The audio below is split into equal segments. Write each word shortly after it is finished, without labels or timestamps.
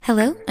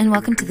Hello, and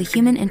welcome to the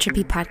Human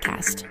Entropy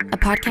Podcast, a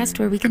podcast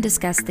where we can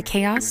discuss the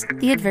chaos,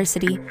 the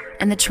adversity,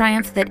 and the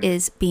triumph that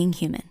is being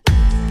human.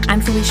 I'm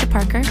Felicia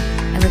Parker.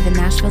 I live in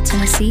Nashville,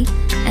 Tennessee,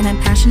 and I'm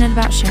passionate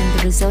about sharing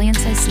the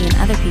resilience I see in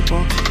other people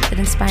that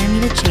inspire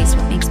me to chase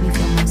what makes me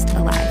feel most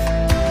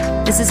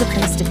alive. This is a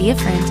place to be a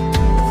friend,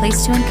 a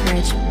place to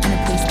encourage, and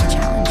a place to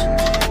challenge.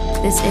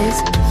 This is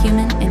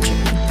Human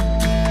Entropy.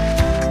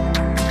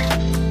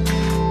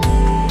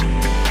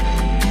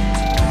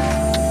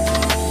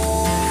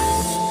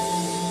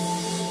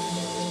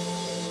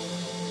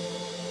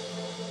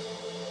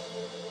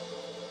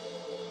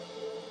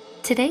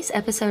 Today's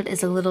episode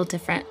is a little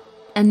different.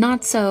 A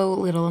not so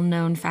little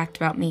known fact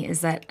about me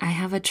is that I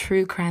have a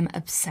true crime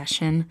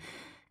obsession,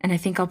 and I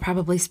think I'll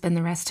probably spend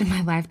the rest of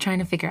my life trying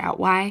to figure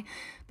out why.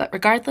 But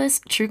regardless,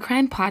 true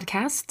crime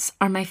podcasts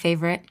are my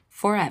favorite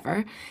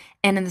forever,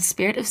 and in the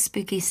spirit of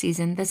spooky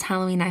season, this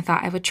Halloween I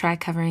thought I would try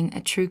covering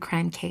a true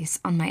crime case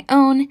on my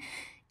own,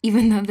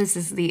 even though this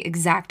is the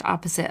exact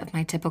opposite of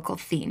my typical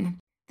theme.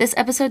 This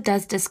episode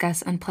does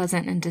discuss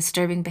unpleasant and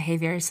disturbing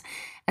behaviors,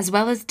 as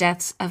well as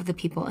deaths of the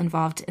people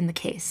involved in the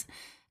case,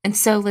 and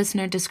so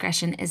listener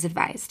discretion is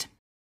advised.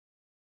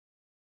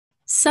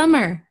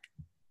 Summer.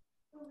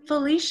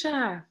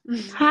 Felicia.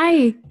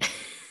 Hi.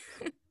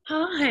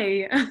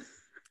 Hi.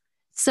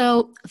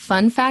 So,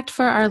 fun fact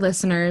for our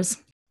listeners,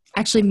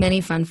 actually many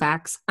fun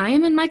facts. I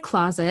am in my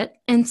closet,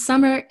 and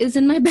Summer is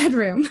in my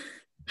bedroom,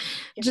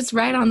 just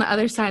right on the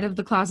other side of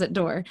the closet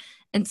door.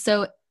 And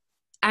so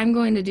I'm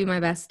going to do my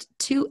best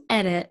to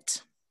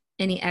edit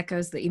any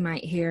echoes that you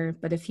might hear,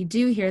 but if you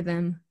do hear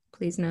them,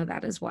 please know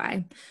that is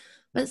why.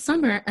 But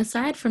Summer,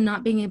 aside from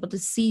not being able to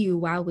see you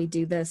while we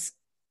do this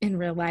in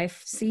real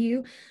life,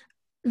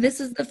 this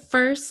is the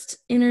first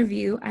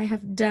interview I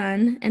have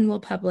done and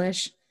will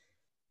publish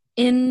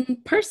in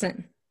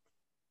person.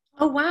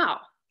 Oh,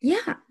 wow.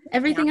 Yeah,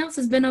 everything else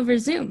has been over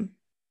Zoom.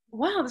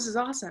 Wow, this is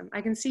awesome.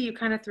 I can see you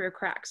kind of through a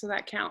crack, so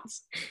that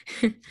counts.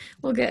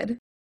 Well, good.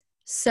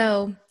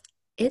 So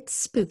it's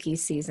spooky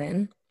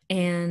season,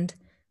 and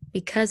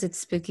because it's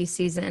spooky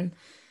season,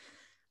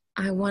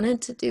 I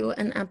wanted to do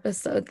an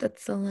episode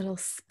that's a little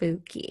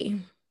spooky.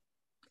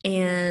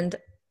 And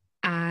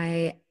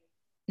I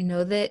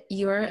know that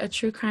you're a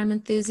true crime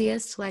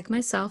enthusiast like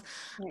myself.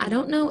 I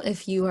don't know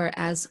if you are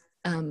as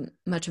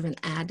much of an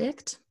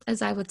addict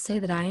as I would say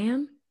that I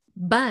am,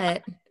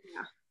 but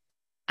yeah.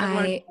 I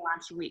learned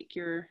last week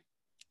you're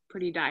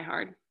pretty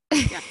diehard.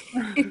 Yeah.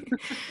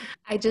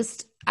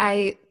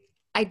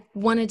 I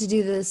wanted to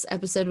do this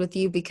episode with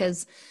you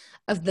because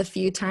of the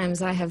few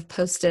times I have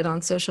posted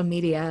on social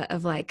media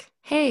of like,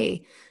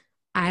 hey,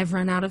 I've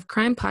run out of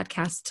crime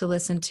podcasts to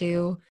listen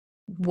to.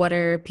 What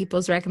are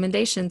people's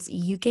recommendations?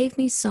 You gave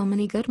me so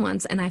many good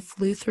ones, and I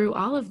flew through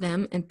all of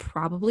them in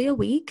probably a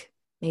week,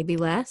 maybe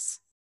less.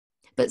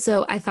 But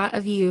so I thought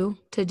of you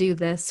to do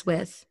this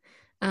with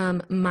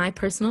my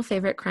personal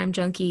favorite crime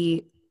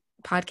junkie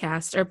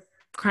podcast or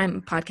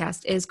crime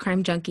podcast is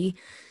Crime Junkie.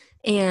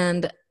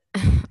 And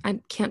I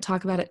can't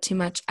talk about it too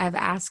much. I've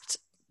asked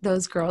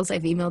those girls,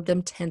 I've emailed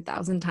them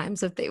 10,000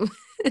 times if they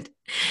would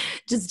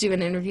just do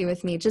an interview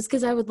with me, just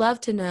because I would love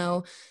to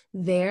know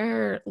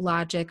their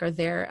logic or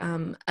their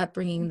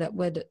upbringing that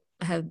would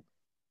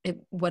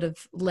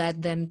have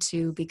led them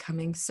to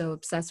becoming so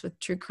obsessed with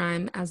true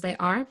crime as they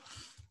are.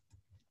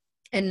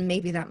 And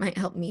maybe that might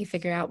help me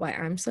figure out why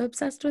I'm so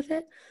obsessed with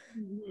it.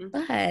 Mm-hmm.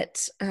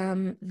 But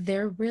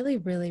they're really,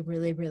 really,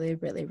 really, really,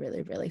 really,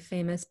 really, really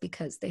famous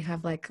because they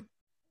have like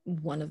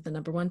one of the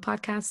number one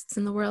podcasts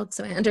in the world.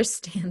 So I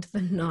understand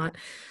them not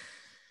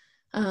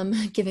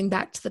giving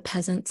back to the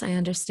peasants. I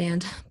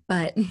understand,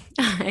 but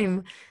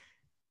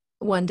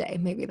one day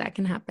maybe that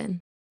can happen.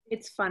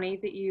 It's funny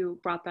that you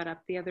brought that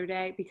up the other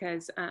day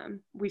because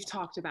we've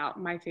talked about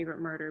My Favorite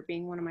Murder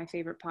being one of my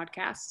favorite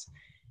podcasts.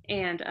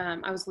 And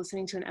I was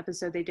listening to an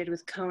episode they did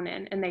with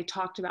Conan, and they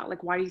talked about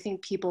like, why do you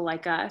think people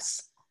like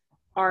us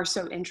are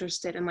so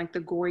interested in like the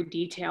gory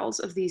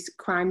details of these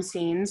crime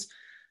scenes?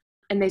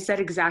 And they said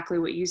exactly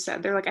what you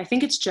said. They're like, I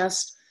think it's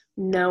just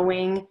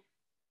knowing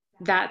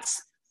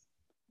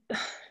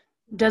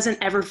doesn't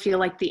ever feel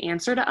like the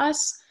answer to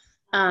us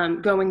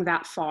going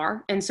that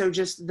far. And so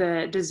just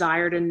the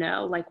desire to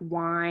know, like,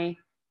 why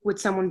would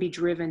someone be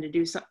driven to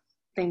do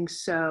something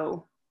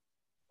so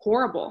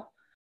horrible?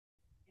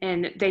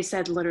 And they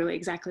said literally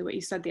exactly what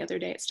you said the other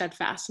day at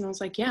Steadfast. And I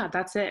was like, yeah,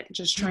 that's it.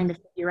 Just trying to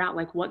figure out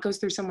like what goes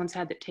through someone's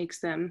head that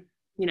takes them,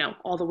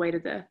 all the way to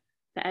the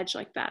edge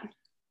like that.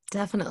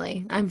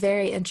 Definitely. I'm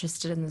very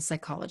interested in the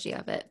psychology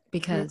of it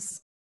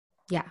because,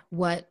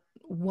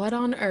 what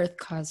on earth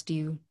caused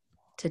you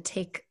to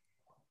take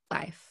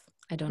life?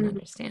 I don't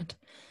understand.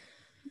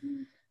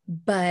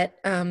 But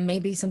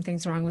maybe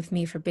something's wrong with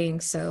me for being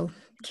so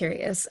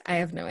curious. I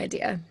have no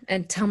idea.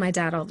 And tell my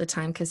dad all the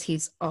time because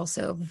he's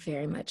also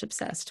very much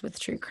obsessed with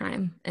true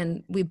crime.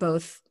 And we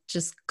both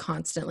just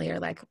constantly are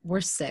like,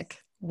 we're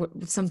sick.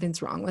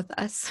 Something's wrong with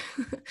us.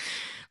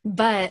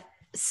 But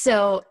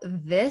so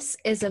this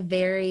is a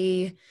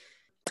very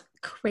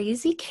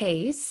crazy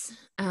case.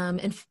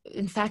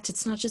 In fact,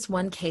 it's not just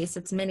one case,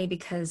 it's many,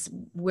 because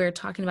we're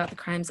talking about the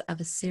crimes of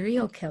a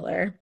serial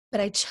killer.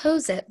 But I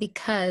chose it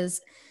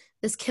because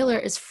this killer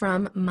is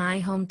from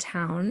my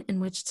hometown in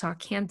Wichita,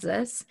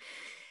 Kansas.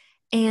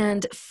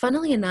 And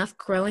funnily enough,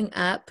 growing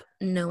up,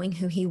 knowing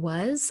who he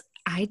was,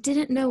 I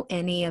didn't know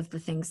any of the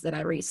things that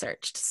I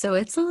researched. So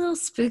it's a little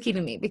spooky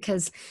to me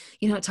because,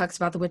 it talks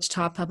about the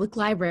Wichita Public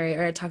Library,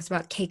 or it talks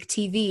about Cake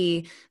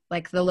TV,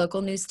 like the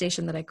local news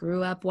station that I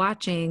grew up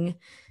watching,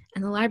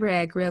 and the library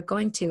I grew up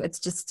going to. It's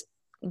just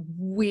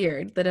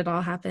weird that it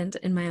all happened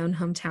in my own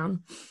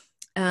hometown.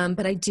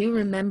 But I do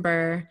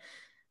remember,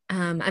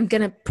 I'm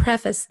going to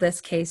preface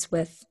this case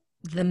with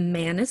the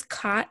man is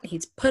caught,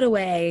 he's put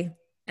away.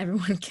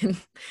 Everyone can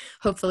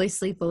hopefully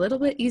sleep a little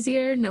bit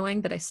easier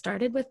knowing that I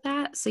started with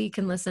that, so you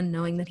can listen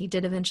knowing that he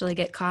did eventually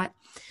get caught.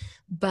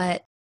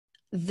 But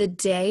the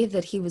day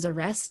that he was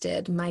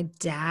arrested, my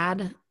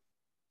dad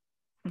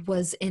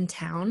was in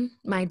town.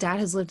 My dad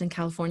has lived in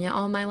California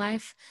all my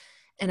life,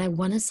 and I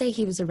want to say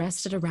he was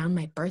arrested around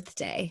my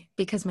birthday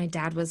because my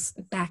dad was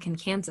back in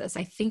Kansas,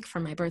 I think for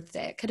my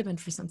birthday. It could have been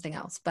for something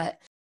else. But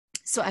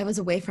so I was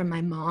away from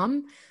my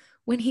mom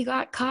when he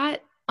got caught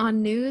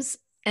on news.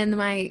 And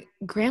my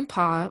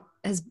grandpa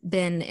has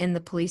been in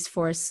the police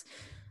force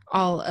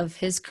all of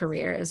his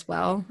career as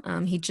well.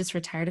 He just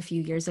retired a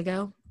few years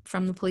ago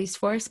from the police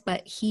force,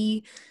 but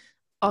he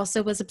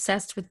also was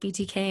obsessed with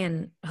BTK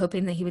and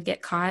hoping that he would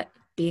get caught,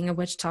 being a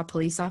Wichita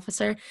police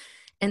officer.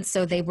 And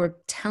so they were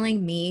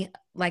telling me,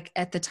 like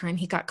at the time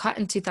he got caught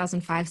in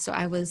 2005, so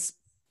I was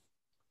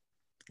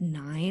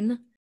 9,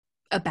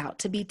 about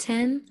to be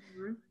 10.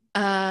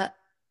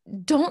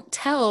 Don't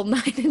tell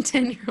 9 and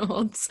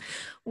 10-year-olds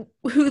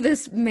who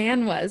this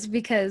man was,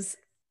 because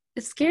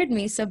it scared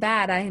me so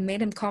bad. I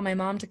made him call my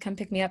mom to come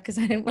pick me up because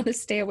I didn't want to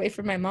stay away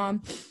from my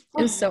mom.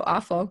 It was so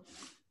awful.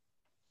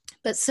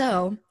 But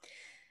so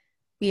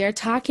we are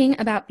talking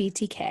about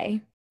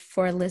BTK.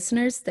 For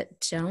listeners that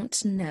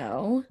don't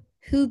know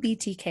who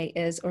BTK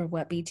is or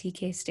what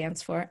BTK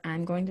stands for,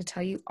 I'm going to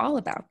tell you all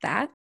about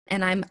that.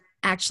 And I'm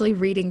actually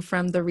reading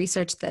from the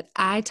research that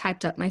I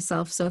typed up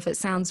myself. So if it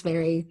sounds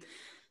very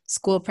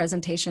school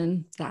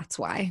presentation, that's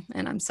why,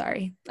 and I'm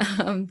sorry.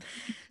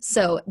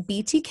 So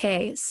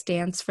BTK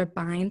stands for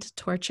bind,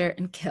 torture,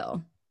 and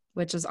kill,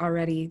 which is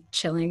already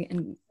chilling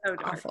and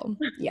awful.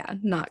 Yeah,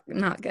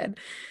 not good.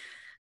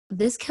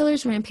 This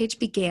killer's rampage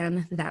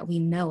began, that we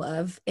know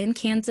of, in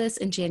Kansas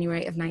in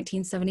January of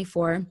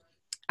 1974.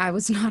 I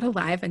was not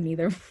alive, and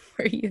neither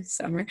were you,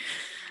 Summer.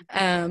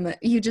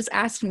 You just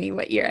asked me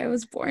what year I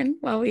was born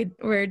while we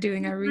were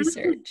doing our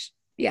research.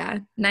 Yeah,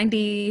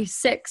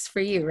 96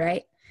 for you,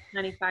 right?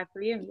 95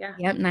 for you, yeah.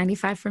 Yep,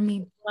 95 for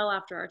me. Well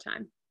after our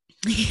time.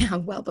 Yeah,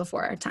 well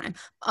before our time.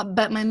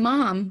 But my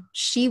mom,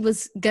 she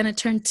was going to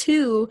turn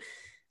 2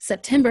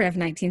 September of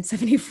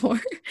 1974.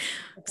 Okay.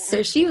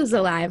 So she was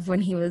alive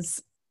when he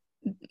was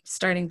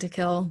starting to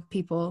kill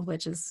people,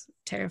 which is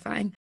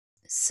terrifying.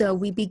 So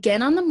we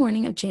begin on the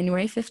morning of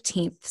January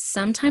 15th,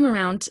 sometime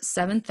around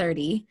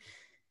 7:30.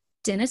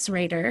 Dennis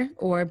Rader,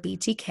 or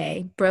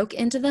BTK, broke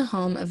into the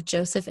home of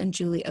Joseph and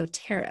Julie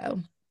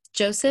Otero.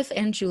 Joseph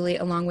and Julie,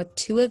 along with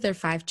 2 of their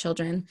 5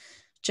 children,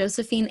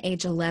 Josephine,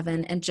 age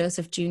 11, and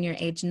Joseph Jr.,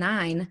 age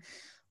 9,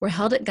 were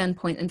held at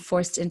gunpoint and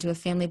forced into a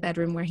family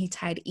bedroom where he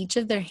tied each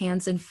of their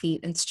hands and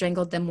feet and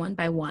strangled them one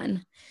by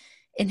one.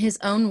 In his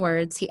own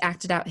words, he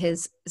acted out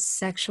his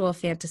sexual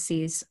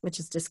fantasies, which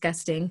is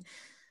disgusting,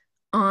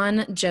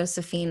 on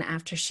Josephine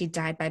after she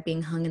died by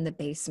being hung in the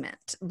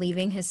basement,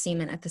 leaving his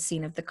semen at the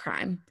scene of the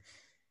crime.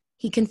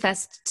 He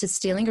confessed to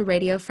stealing a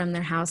radio from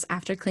their house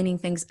after cleaning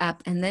things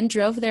up, and then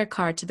drove their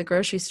car to the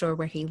grocery store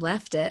where he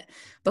left it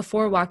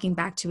before walking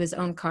back to his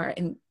own car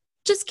and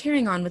just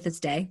carrying on with his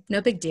day. No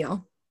big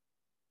deal.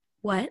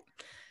 What?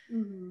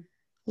 Mm-hmm.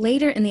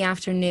 Later in the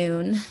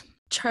afternoon,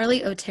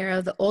 Charlie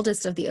Otero, the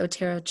oldest of the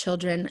Otero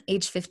children,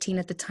 age 15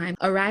 at the time,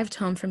 arrived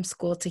home from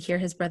school to hear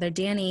his brother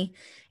Danny,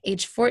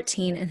 age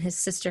 14, and his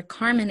sister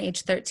Carmen,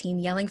 age 13,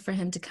 yelling for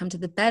him to come to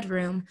the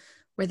bedroom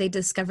where they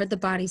discovered the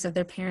bodies of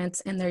their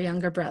parents and their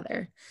younger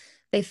brother.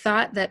 They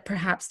thought that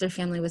perhaps their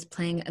family was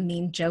playing a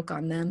mean joke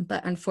on them,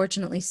 but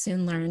unfortunately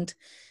soon learned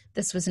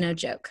this was no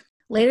joke.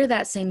 Later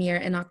that same year,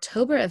 in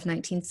October of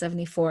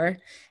 1974,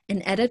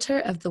 an editor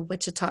of the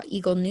Wichita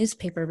Eagle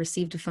newspaper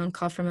received a phone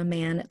call from a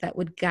man that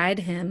would guide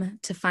him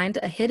to find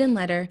a hidden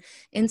letter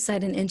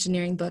inside an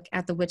engineering book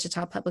at the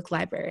Wichita Public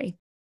Library.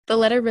 The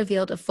letter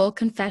revealed a full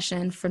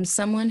confession from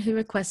someone who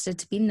requested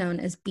to be known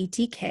as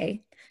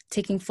BTK,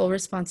 taking full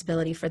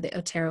responsibility for the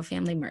Otero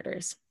family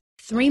murders.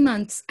 3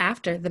 months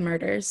after the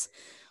murders,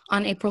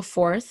 on April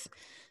 4th,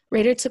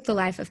 Rader took the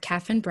life of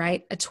Catherine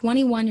Bright, a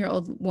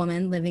 21-year-old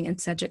woman living in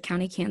Sedgwick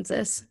County,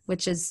 Kansas,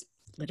 which is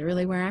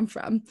literally where I'm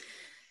from.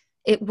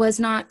 It was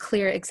not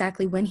clear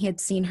exactly when he had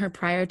seen her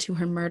prior to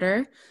her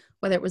murder,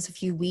 whether it was a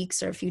few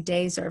weeks or a few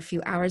days or a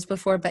few hours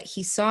before, but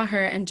he saw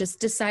her and just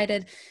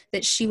decided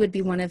that she would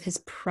be one of his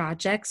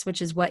projects,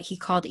 which is what he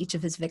called each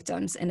of his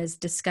victims, and is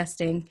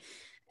disgusting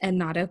and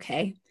not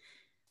okay.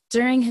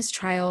 During his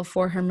trial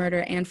for her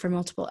murder and for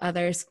multiple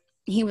others,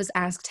 He was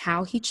asked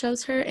how he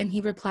chose her, and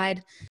he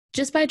replied,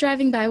 "Just by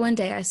driving by one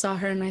day, I saw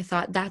her and I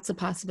thought, that's a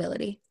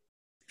possibility."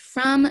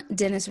 From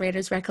Dennis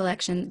Rader's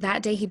recollection,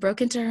 that day he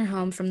broke into her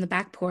home from the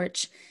back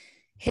porch,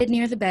 hid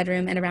near the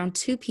bedroom, and around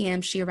 2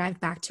 p.m. she arrived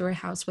back to her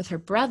house with her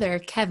brother,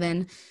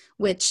 Kevin,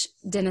 which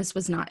Dennis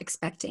was not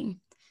expecting.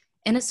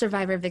 In a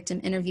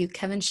survivor-victim interview,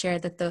 Kevin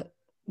shared that the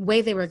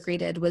way they were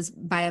greeted was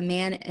by a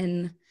man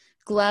in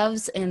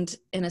gloves and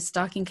in a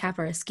stocking cap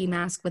or a ski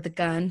mask with a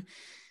gun,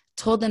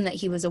 told them that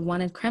he was a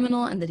wanted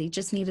criminal and that he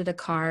just needed a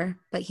car,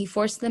 but he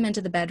forced them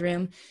into the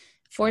bedroom,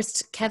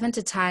 forced Kevin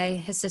to tie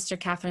his sister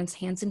Catherine's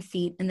hands and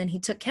feet, and then he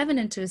took Kevin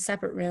into a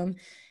separate room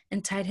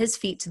and tied his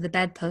feet to the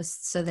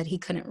bedposts so that he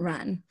couldn't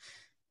run.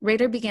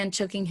 Rader began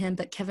choking him,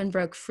 but Kevin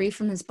broke free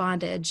from his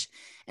bondage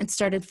and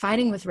started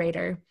fighting with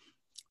Rader.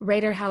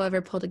 Rader,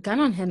 however, pulled a gun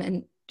on him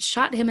and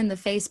shot him in the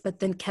face, but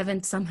then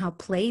Kevin somehow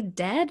played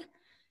dead.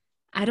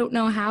 I don't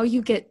know how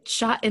you get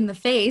shot in the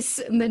face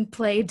and then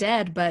play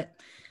dead, but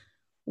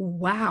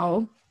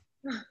wow.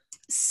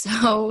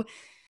 So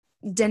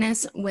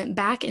Dennis went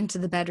back into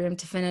the bedroom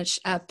to finish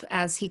up,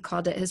 as he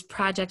called it, his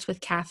project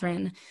with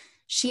Catherine.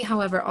 She,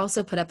 however,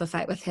 also put up a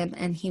fight with him,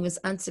 and he was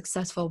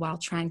unsuccessful while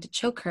trying to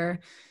choke her.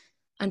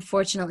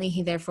 Unfortunately,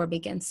 he therefore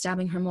began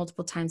stabbing her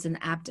multiple times in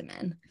the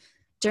abdomen.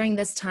 During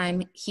this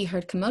time, he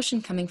heard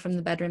commotion coming from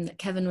the bedroom that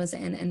Kevin was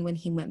in, and when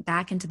he went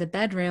back into the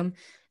bedroom,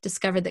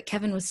 discovered that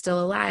Kevin was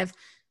still alive,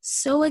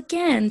 so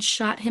again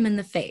shot him in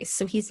the face.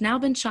 So he's now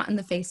been shot in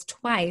the face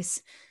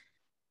twice,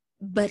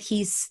 but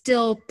he's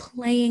still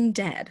playing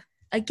dead.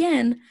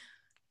 Again,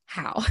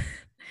 how?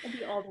 He'll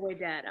be all the way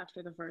dead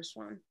after the first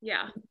one.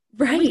 Yeah.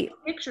 Right.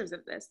 Pictures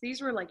of this. These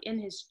were like in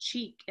his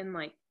cheek, and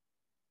like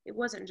it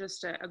wasn't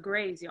just a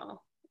graze,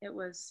 y'all. It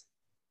was,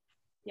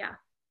 yeah.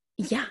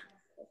 Yeah.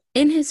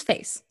 In his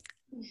face.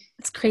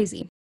 It's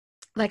crazy.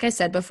 Like I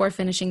said, before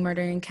finishing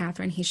murdering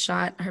Catherine, he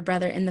shot her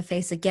brother in the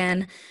face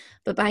again.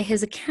 But by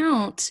his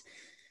account,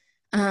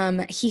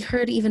 he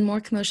heard even more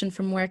commotion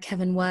from where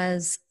Kevin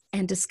was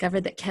and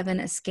discovered that Kevin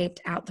escaped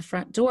out the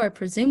front door,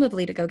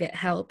 presumably to go get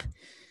help.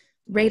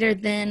 Rader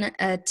then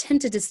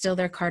attempted to steal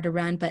their car to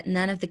run, but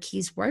none of the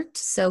keys worked,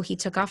 so he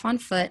took off on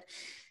foot,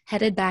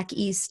 headed back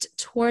east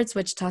towards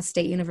Wichita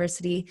State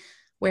University,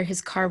 where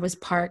his car was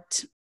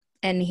parked,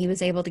 and he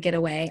was able to get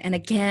away. And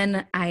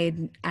again,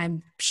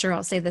 I'm sure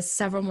I'll say this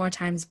several more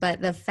times,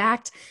 but the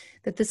fact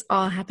that this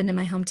all happened in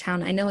my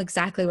hometown, I know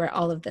exactly where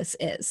all of this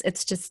is.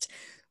 It's just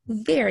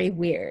very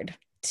weird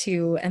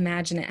to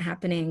imagine it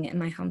happening in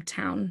my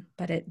hometown,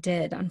 but it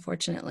did,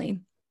 unfortunately.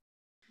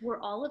 Were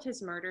all of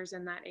his murders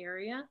in that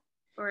area?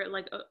 Or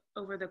like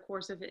over the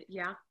course of it?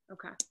 Yeah.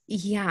 Okay.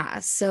 Yeah.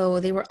 So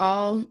they were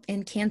all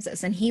in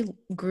Kansas, and he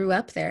grew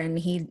up there, and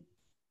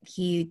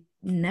he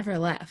never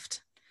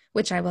left,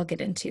 which I will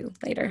get into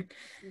later.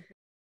 Mm-hmm.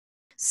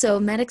 So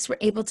medics were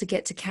able to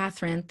get to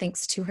Catherine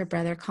thanks to her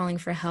brother calling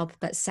for help,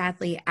 but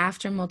sadly,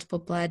 after multiple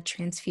blood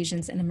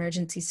transfusions and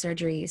emergency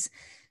surgeries,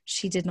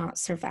 she did not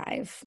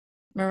survive.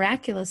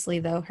 Miraculously,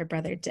 though, her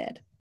brother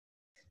did.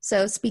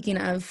 So speaking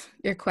of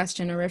your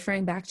question, or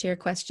referring back to your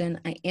question,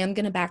 I am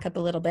going to back up a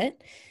little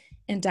bit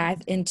and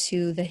dive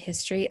into the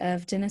history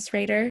of Dennis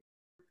Rader.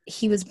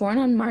 He was born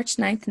on March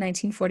 9th,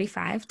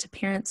 1945, to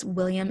parents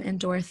William and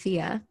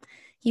Dorothea.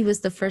 He was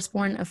the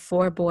firstborn of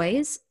 4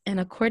 boys, and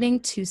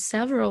according to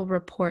several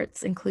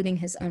reports, including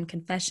his own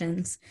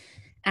confessions,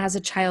 as a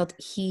child,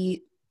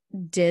 he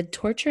did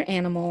torture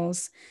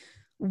animals,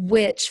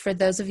 which, for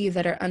those of you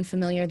that are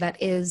unfamiliar,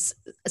 that is,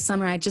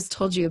 Summer, I just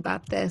told you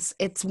about this.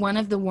 It's one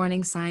of the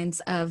warning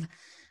signs of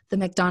the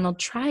McDonald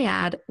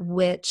Triad,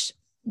 which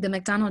the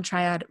McDonald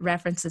Triad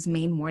references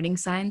main warning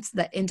signs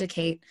that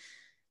indicate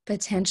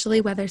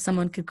potentially whether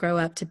someone could grow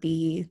up to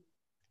be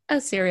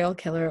a serial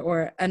killer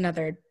or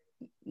another,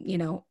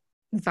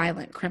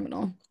 violent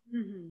criminal.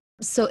 Mm-hmm.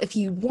 So if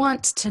you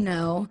want to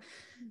know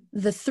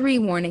the 3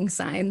 warning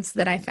signs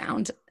that I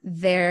found,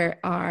 there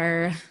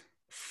are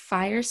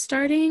fire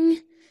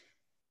starting,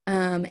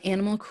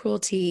 animal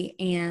cruelty,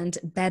 and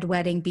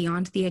bedwetting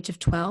beyond the age of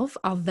 12,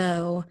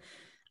 although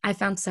I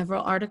found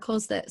several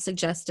articles that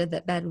suggested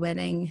that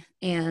bedwetting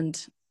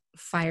and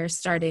fire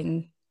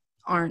starting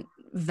aren't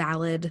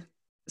valid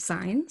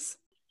signs.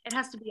 It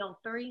has to be all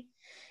 3?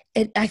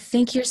 I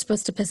think you're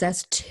supposed to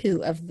possess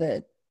 2 of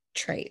the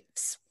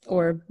traits,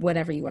 or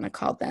whatever you want to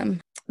call them.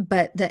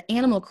 But the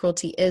animal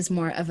cruelty is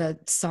more of a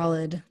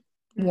solid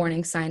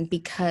warning sign,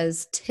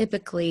 because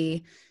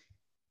typically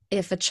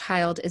if a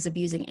child is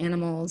abusing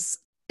animals,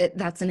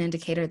 that's an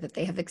indicator that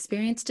they have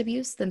experienced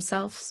abuse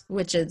themselves,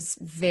 which is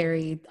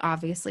very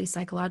obviously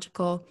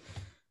psychological,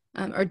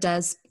 or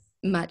does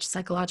much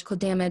psychological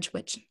damage,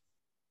 which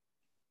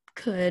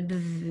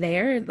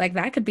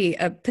that could be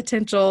a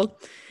potential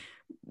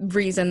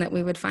reason that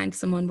we would find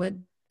someone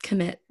would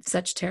commit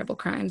such terrible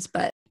crimes.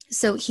 But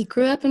so he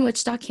grew up in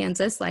Wichita,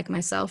 Kansas, like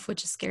myself,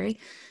 which is scary,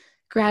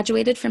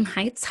 graduated from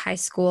Heights High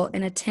School,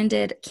 and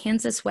attended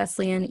Kansas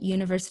Wesleyan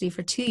University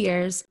for 2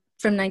 years,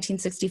 from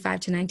 1965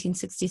 to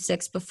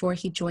 1966, before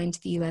he joined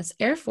the U.S.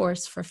 Air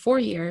Force for 4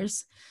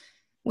 years.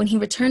 When he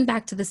returned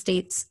back to the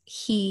States,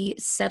 he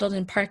settled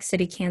in Park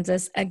City,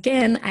 Kansas.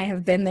 Again, I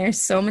have been there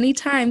so many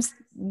times.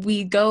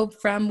 We go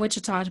from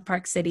Wichita to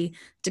Park City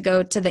to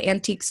go to the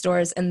antique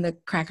stores and the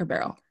Cracker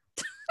Barrel.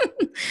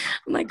 I'm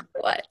like,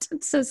 what?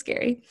 It's so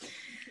scary.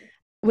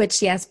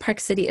 Which, yes, Park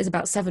City is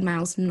about 7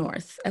 miles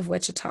north of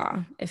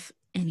Wichita, if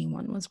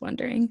anyone was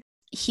wondering.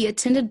 He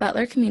attended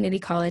Butler Community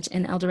College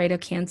in El Dorado,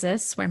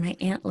 Kansas, where my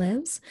aunt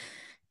lives,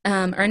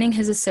 earning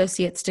his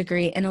associate's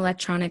degree in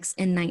electronics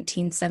in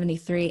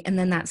 1973. And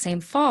then that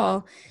same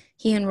fall,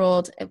 he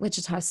enrolled at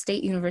Wichita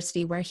State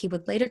University, where he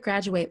would later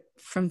graduate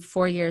from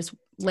 4 years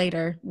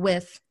later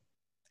with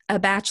a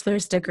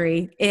bachelor's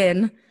degree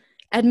in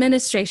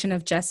administration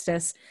of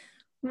justice,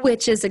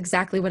 which is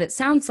exactly what it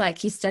sounds like.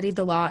 He studied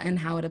the law and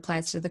how it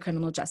applies to the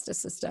criminal justice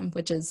system,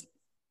 which is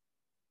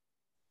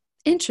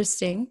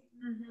interesting.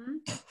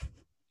 Mm-hmm.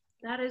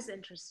 That is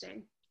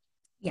interesting.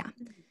 Yeah.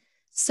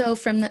 So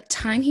from the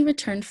time he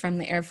returned from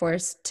the Air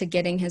Force to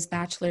getting his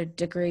bachelor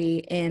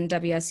degree in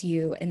WSU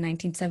in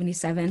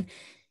 1977,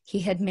 he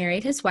had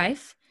married his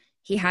wife,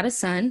 he had a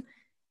son,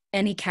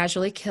 and he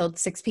casually killed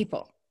 6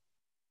 people.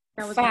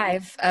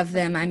 5 of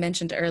them I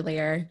mentioned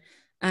earlier,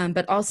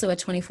 but also a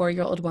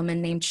 24-year-old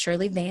woman named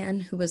Shirley Van,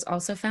 who was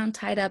also found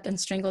tied up and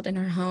strangled in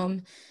her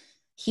home.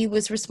 He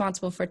was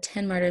responsible for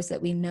 10 murders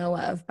that we know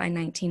of by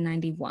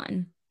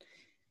 1991.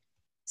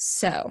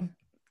 So,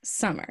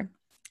 Summer,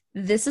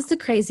 this is the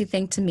crazy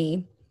thing to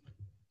me.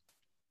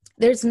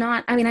 I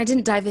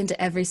didn't dive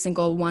into every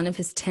single one of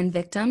his 10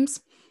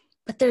 victims,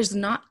 but there's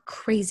not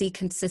crazy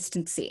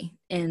consistency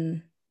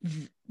in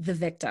the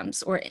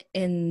victims or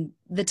in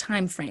the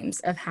time frames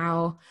of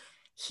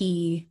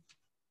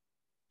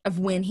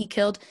when he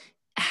killed.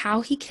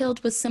 How he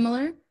killed was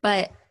similar,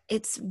 but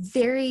it's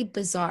very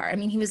bizarre. I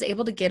mean, he was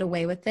able to get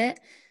away with it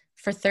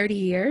for 30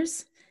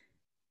 years,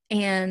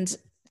 and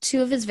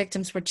 2 of his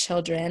victims were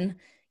children.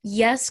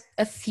 Yes,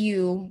 a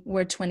few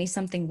were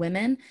 20-something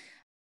women.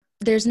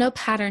 There's no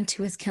pattern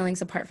to his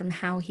killings apart from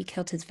how he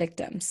killed his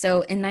victims. So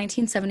in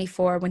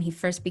 1974, when he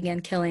first began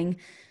killing,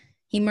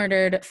 he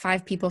murdered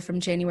 5 people from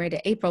January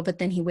to April, but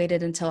then he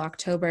waited until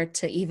October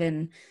to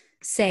even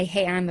say,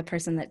 hey, I'm the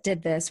person that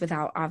did this,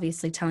 without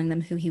obviously telling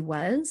them who he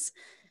was.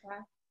 Okay.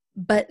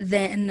 But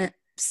then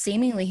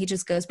seemingly he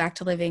just goes back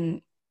to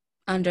living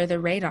under the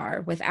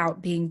radar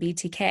without being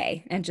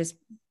BTK and just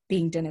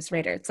being Dennis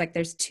Rader. It's like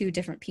there's 2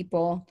 different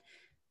people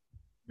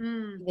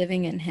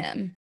living in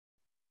him.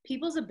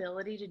 People's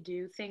ability to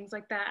do things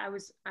like that.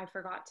 I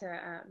forgot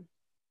to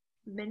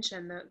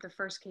mention the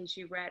first case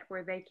you read,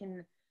 where they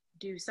can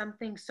do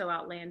something so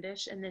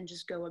outlandish and then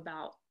just go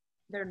about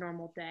their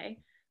normal day.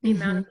 The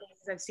amount of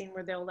cases I've seen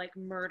where they'll like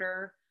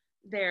murder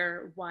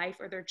their wife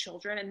or their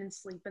children and then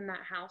sleep in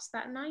that house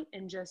that night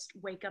and just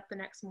wake up the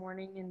next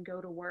morning and go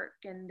to work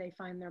and they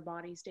find their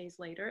bodies days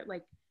later.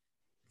 Like,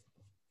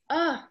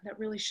 that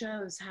really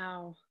shows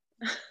how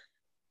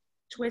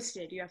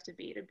twisted you have to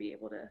be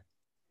able to,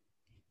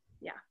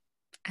 yeah.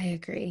 I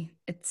agree.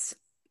 It's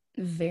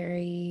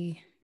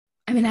very,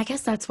 I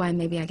guess that's why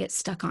maybe I get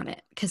stuck on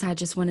it, because I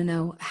just want to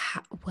know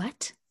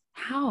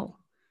how?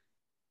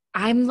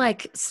 I'm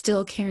like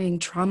still carrying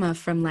trauma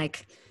from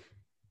like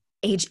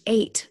age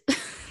 8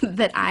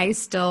 that I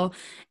still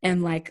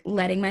am like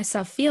letting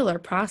myself feel or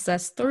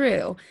process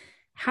through.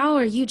 How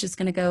are you just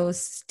going to go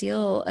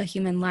steal a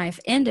human life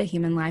and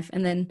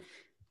then,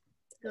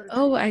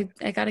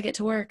 I got to get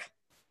to work.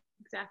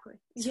 Exactly.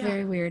 It's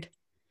very weird.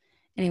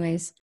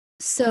 Anyways,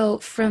 so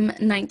from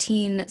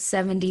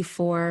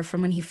 1974,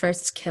 from when he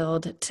first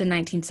killed, to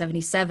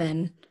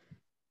 1977,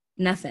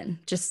 nothing,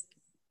 just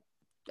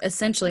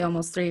essentially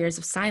almost 3 years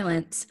of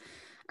silence.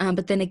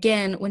 But then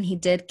again, when he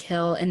did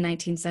kill in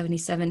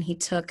 1977, he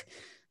took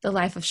the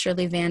life of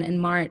Shirley Van in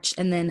March,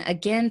 and then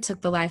again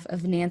took the life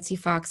of Nancy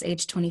Fox,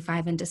 age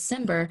 25, in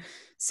December.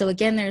 So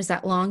again, there's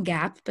that long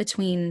gap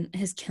between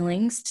his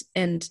killings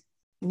and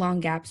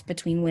long gaps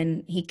between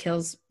when he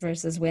kills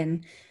versus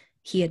when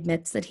he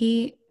admits that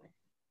he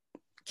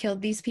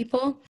killed these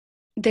people.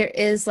 There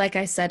is, like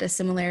I said, a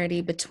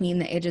similarity between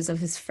the ages of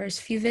his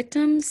first few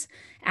victims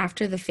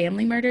after the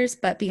family murders,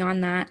 but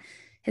beyond that,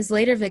 his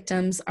later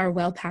victims are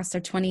well past their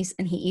 20s,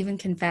 and he even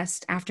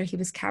confessed after he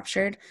was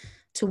captured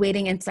to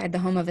waiting inside the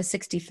home of a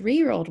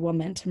 63-year-old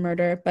woman to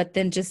murder, but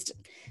then just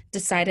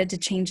decided to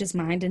change his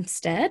mind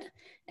instead,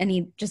 and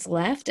he just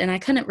left. And I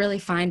couldn't really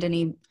find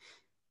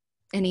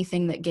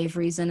anything that gave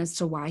reason as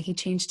to why he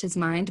changed his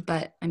mind,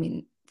 but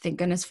thank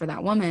goodness for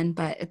that woman.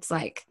 But it's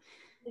like,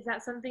 is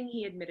that something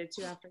he admitted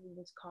to after he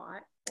was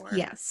caught? Or?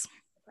 Yes.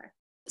 Okay.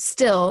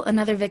 Still,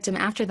 another victim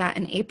after that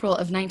in April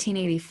of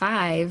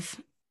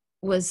 1985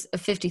 was a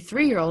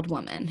 53-year-old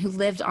woman who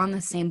lived on the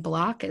same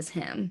block as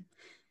him.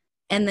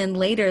 And then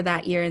later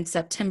that year in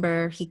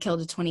September, he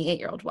killed a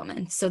 28-year-old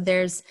woman. So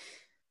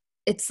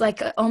it's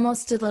like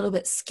almost a little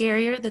bit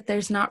scarier that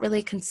there's not really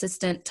a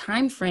consistent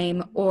time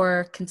frame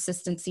or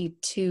consistency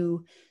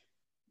to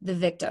the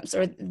victims,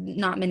 or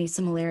not many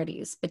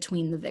similarities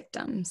between the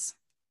victims.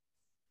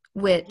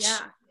 Which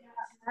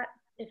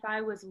if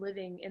I was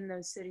living in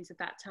those cities at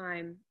that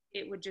time,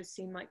 it would just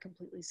seem like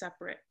completely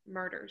separate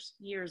murders,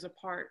 years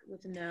apart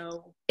with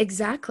no.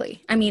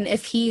 Exactly. I mean,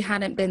 if he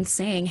hadn't been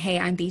saying, hey,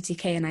 I'm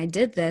BTK and I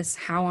did this,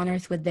 how on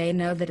earth would they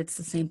know that it's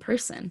the same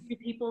person? Do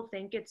people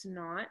think it's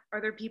not? Are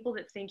there people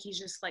that think he's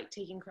just like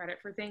taking credit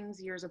for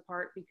things years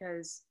apart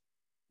because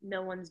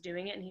no one's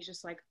doing it and he's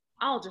just like,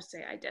 I'll just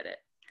say I did it?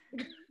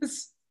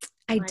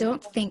 I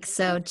don't think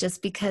so,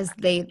 just because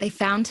they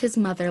found his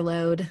mother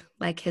lode,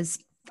 like his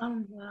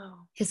Oh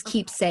no. his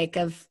keepsake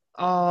of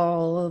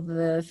all of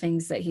the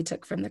things that he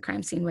took from the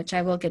crime scene, which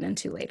I will get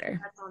into later.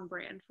 That's on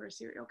brand for a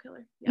serial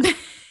killer. Yeah.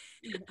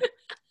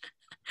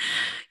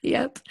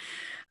 Yep.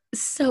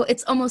 So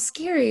it's almost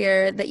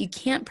scarier that you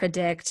can't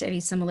predict any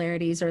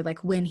similarities or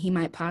like when he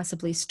might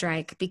possibly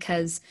strike,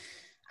 because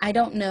I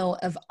don't know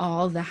of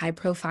all the high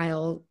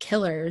profile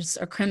killers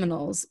or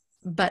criminals,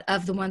 but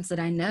of the ones that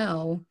I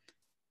know,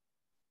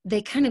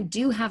 they kind of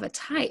do have a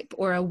type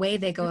or a way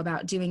they go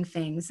about doing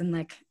things and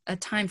like a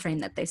time frame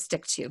that they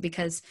stick to,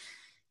 because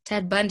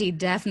Ted Bundy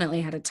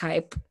definitely had a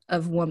type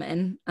of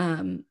woman.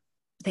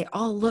 They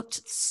all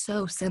looked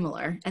so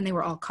similar and they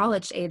were all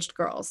college-aged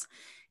girls,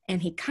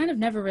 and he kind of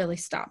never really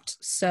stopped.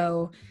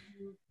 So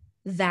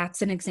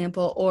that's an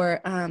example.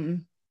 Or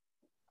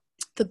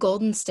the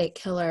Golden State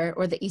Killer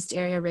or the East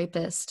Area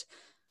Rapist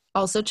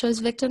also chose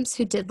victims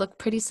who did look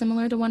pretty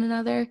similar to one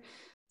another,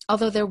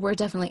 although there were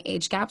definitely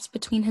age gaps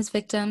between his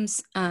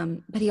victims.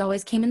 But he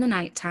always came in the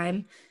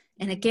nighttime.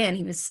 And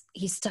again,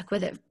 he stuck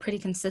with it pretty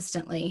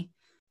consistently.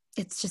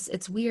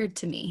 It's weird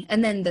to me.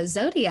 And then the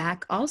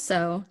Zodiac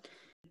also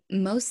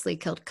mostly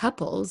killed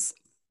couples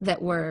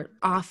that were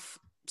off,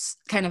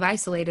 kind of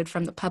isolated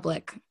from the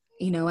public,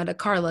 at a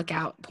car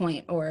lookout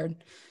point or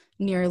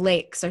near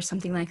lakes or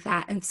something like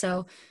that. And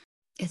so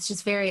it's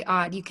just very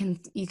odd.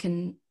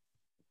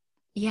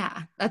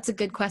 Yeah, that's a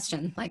good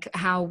question. Like,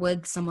 how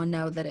would someone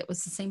know that it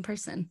was the same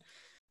person?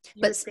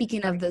 But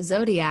speaking of the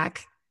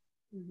Zodiac,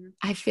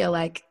 I feel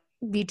like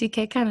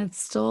BTK kind of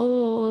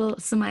stole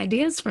some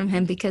ideas from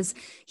him, because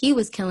he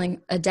was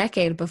killing a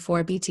decade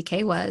before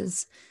BTK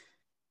was.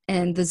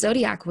 And the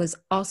Zodiac was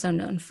also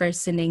known for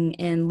sending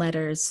in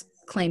letters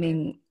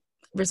claiming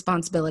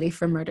responsibility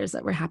for murders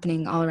that were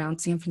happening all around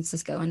San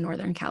Francisco and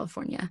Northern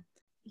California.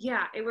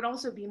 Yeah, it would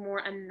also be more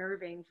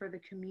unnerving for the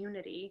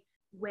community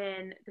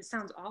when, this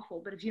sounds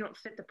awful, but if you don't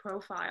fit the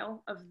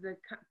profile of the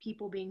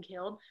people being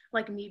killed,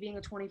 like me being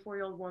a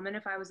 24-year-old woman,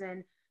 if I was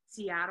in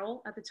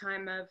Seattle at the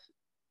time of,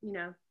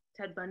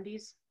 Ted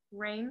Bundy's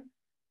reign,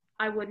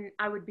 I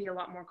would be a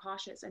lot more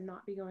cautious and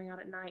not be going out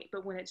at night.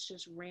 But when it's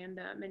just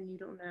random and you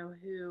don't know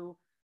who,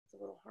 it's a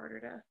little harder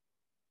to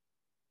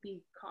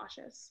be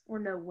cautious or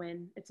know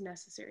when it's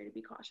necessary to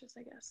be cautious,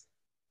 I guess.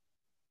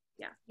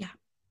 Yeah.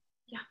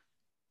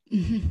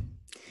 Mm-hmm.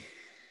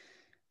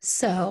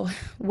 So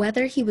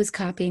whether he was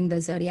copying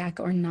the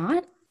Zodiac or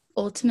not,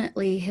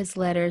 ultimately his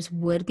letters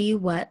would be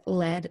what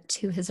led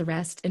to his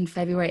arrest in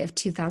February of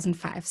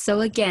 2005.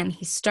 So again,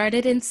 he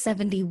started in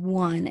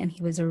 1971 and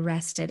he was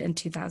arrested in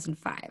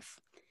 2005,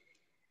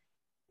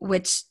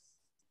 which,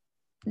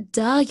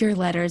 your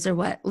letters are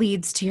what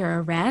leads to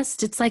your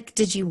arrest. It's like,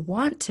 did you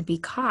want to be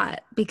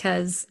caught?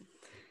 Because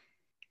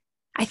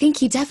I think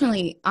he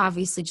definitely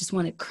obviously just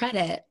wanted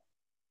credit,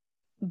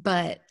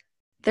 but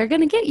they're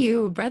going to get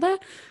you, brother.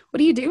 What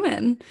are you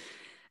doing?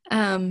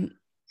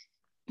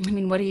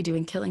 What are you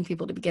doing killing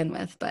people to begin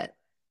with? But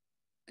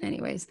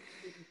anyways.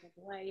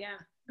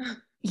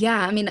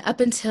 Yeah, up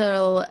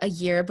until a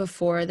year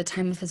before the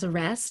time of his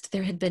arrest,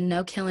 there had been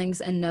no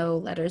killings and no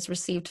letters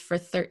received for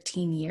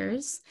 13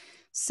 years.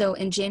 So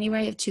in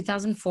January of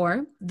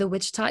 2004, the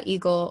Wichita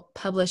Eagle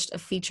published a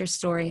feature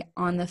story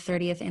on the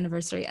 30th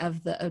anniversary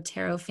of the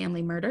Otero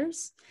family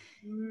murders.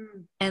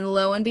 And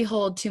lo and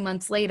behold, 2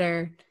 months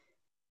later,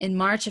 in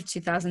March of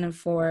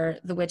 2004,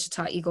 the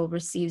Wichita Eagle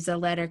receives a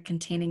letter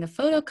containing a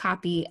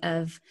photocopy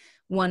of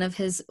one of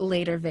his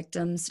later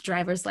victims'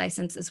 driver's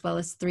license, as well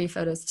as 3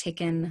 photos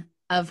taken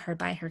of her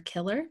by her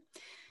killer.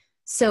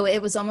 So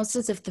it was almost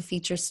as if the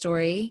feature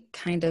story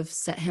kind of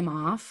set him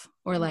off,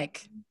 or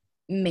like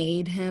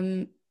made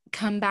him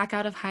come back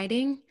out of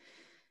hiding.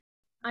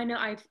 I know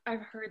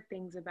I've heard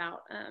things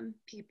about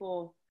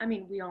people.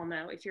 We all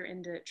know, if you're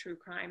into true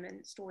crime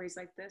and stories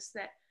like this,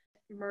 that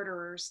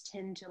murderers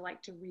tend to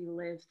like to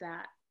relive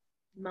that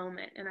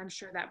moment, and I'm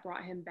sure that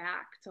brought him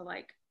back to,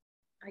 like,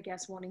 I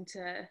guess, wanting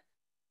to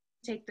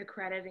take the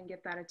credit and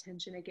get that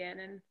attention again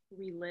and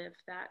relive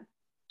that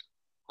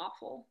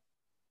awful.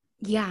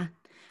 Yeah.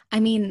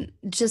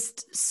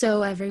 Just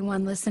so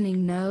everyone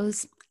listening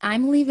knows,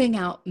 I'm leaving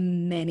out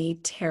many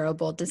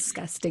terrible,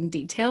 disgusting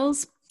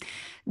details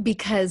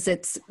because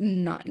it's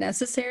not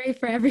necessary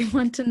for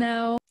everyone to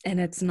know, and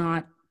it's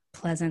not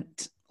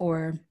pleasant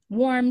or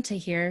warm to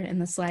hear in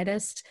the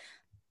slightest.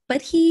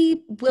 But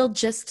he will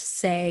just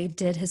say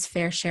did his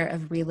fair share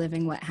of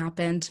reliving what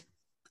happened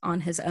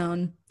on his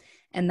own.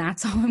 And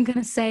that's all I'm going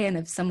to say. And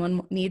if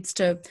someone needs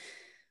to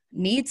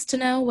needs to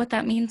know what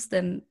that means,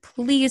 then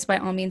please, by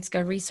all means,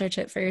 go research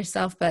it for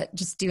yourself, but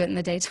just do it in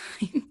the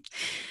daytime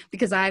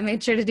because I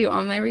made sure to do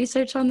all my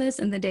research on this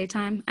in the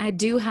daytime. I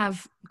do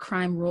have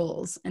crime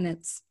rules, and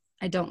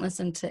I don't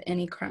listen to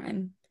any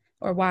crime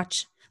or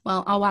watch.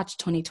 Well, I'll watch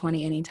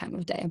 2020 any time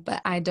of day,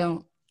 but I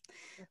don't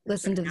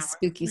listen to the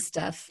spooky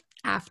stuff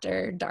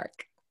after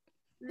dark.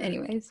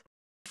 Anyways,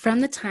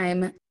 from the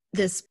time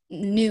this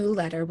new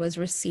letter was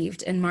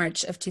received in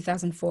March of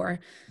 2004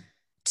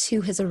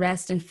 to his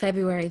arrest in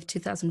February of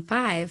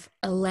 2005,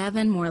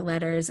 11 more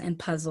letters and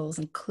puzzles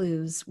and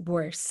clues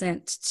were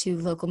sent to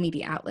local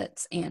media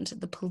outlets and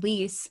the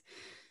police,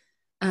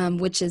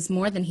 which is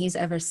more than he's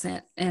ever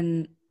sent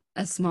in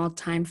a small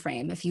time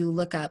frame. If you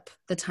look up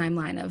the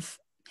timeline of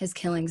his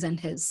killings and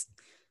his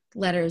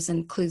letters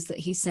and clues that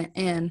he sent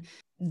in,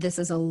 this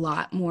is a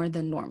lot more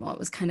than normal. It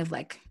was kind of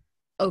like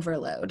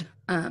overload.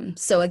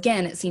 So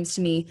again, it seems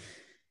to me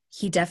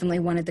he definitely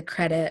wanted the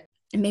credit,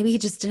 and maybe he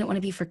just didn't want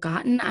to be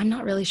forgotten. I'm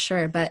not really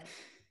sure, but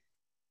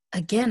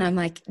again, I'm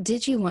like,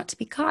 did you want to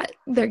be caught?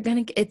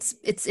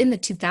 It's in the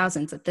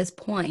 2000s at this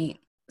point.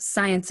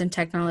 Science and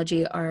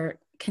technology are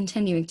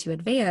continuing to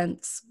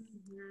advance.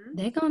 Mm-hmm.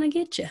 They're gonna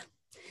get you.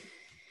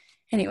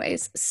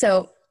 Anyways,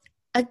 so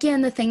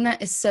again, the thing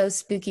that is so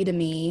spooky to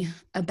me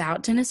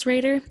about Dennis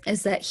Rader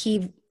is that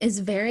he is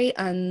very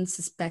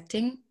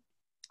unsuspecting,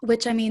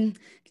 which, I mean,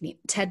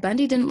 Ted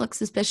Bundy didn't look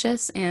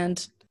suspicious,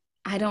 and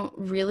I don't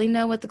really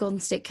know what the Golden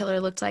State Killer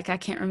looked like. I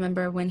can't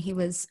remember when he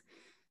was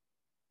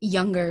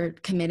younger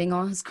committing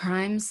all his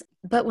crimes.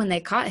 But when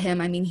they caught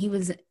him, I mean, he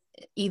was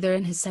either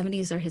in his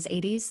 70s or his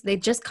 80s. They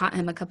just caught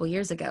him a couple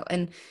years ago.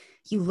 And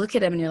you look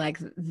at him and you're like,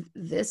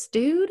 this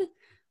dude?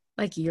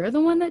 Like, you're the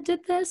one that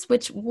did this?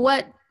 Which,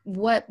 what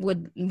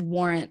would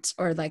warrant,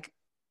 or like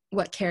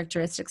what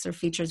characteristics or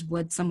features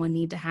would someone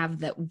need to have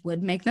that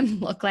would make them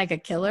look like a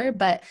killer?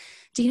 But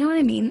do you know what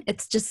I mean?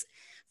 It's just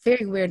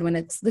very weird when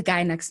it's the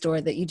guy next door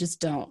that you just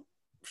don't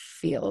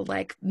feel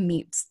like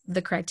meets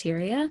the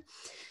criteria.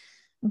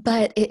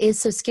 But it is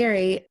so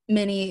scary.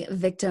 Many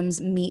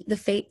victims meet the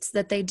fates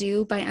that they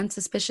do by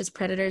unsuspicious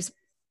predators.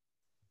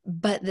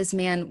 But this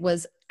man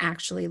was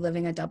actually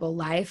living a double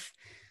life.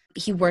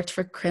 He worked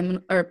for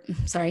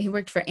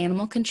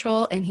animal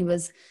control, and he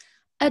was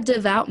a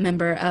devout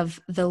member of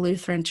the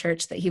Lutheran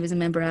church that he was a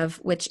member of,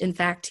 which in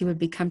fact he would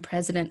become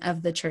president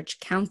of the church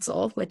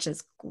council, which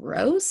is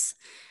gross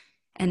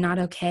and not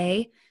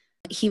okay.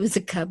 He was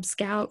a Cub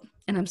Scout,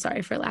 and I'm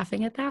sorry for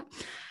laughing at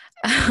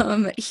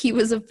that. He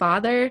was a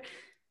father,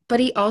 but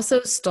he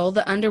also stole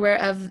the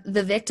underwear of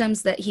the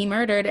victims that he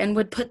murdered and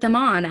would put them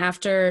on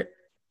after,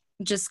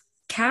 just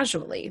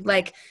casually.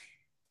 Like,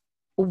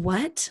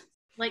 what?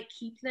 Like,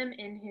 keep them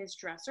in his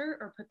dresser,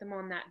 or put them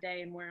on that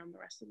day and wear them the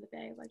rest of the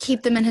day? Like,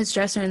 keep them in his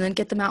dresser and then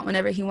get them out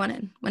whenever he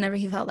wanted, whenever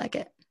he felt like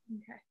it.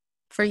 Okay.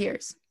 For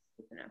years.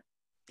 Good to know.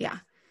 Yeah.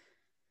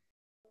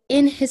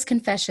 In his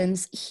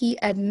confessions, he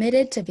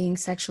admitted to being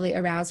sexually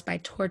aroused by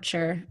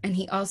torture, and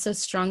he also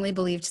strongly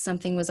believed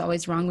something was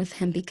always wrong with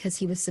him because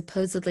he was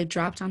supposedly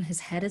dropped on his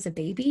head as a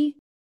baby,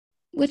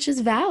 which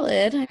is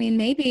valid. I mean,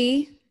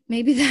 maybe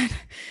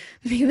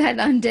that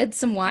undid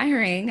some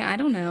wiring. I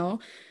don't know.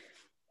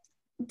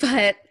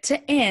 But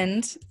to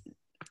end,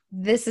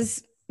 this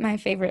is my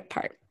favorite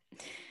part.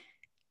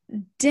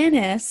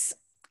 Dennis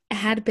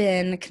had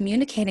been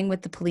communicating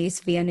with the police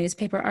via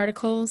newspaper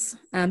articles.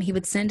 He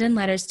would send in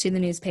letters to the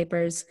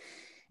newspapers,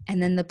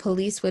 and then the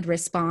police would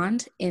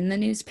respond in the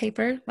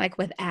newspaper, like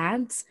with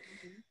ads.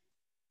 Mm-hmm.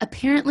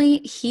 Apparently,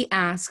 he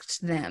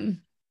asked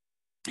them,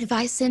 if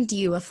I send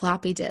you a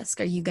floppy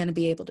disk, are you going to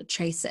be able to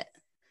trace it?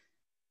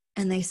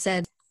 And they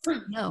said,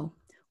 no,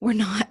 we're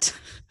not.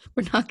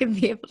 We're not going to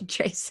be able to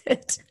trace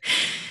it.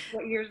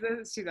 What year is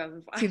this?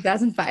 2005.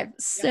 2005. Yeah.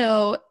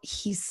 So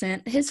he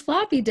sent his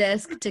floppy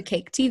disk to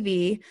Cake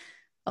TV,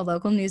 a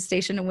local news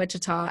station in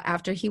Wichita,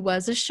 after he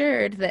was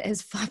assured that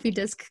his floppy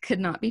disk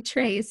could not be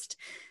traced.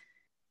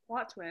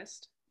 Plot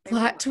twist.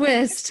 Plot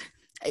twist.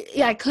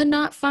 Yeah, I could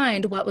not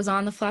find what was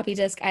on the floppy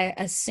disk. I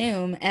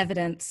assume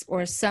evidence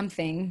or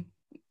something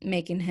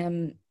making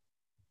him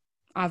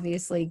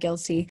obviously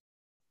guilty.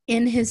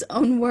 In his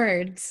own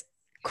words,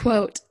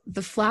 quote,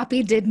 "The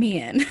floppy did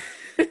me in."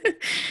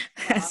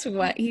 That's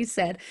what he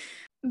said.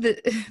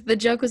 The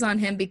joke was on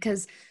him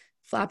because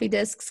floppy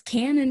disks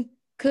can and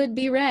could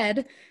be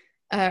read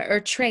or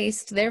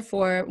traced.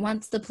 Therefore,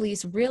 once the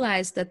police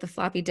realized that the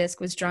floppy disk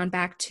was drawn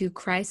back to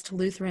Christ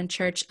Lutheran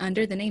Church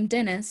under the name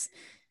Dennis,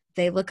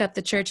 they look up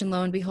the church, and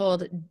lo and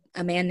behold,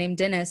 a man named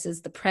Dennis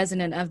is the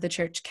president of the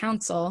church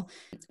council.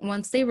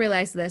 Once they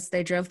realized this,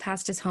 they drove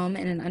past his home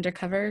in an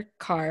undercover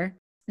car.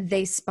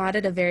 They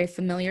spotted a very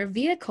familiar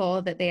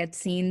vehicle that they had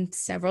seen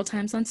several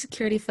times on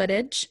security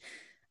footage.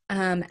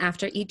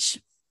 After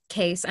each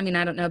case, I mean,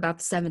 I don't know about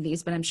the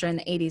 70s, but I'm sure in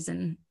the 80s,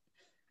 and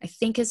I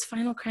think his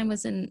final crime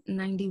was in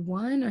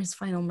 91, or his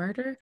final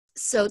murder.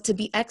 So to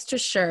be extra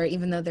sure,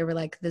 even though they were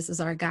like, this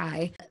is our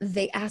guy,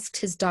 they asked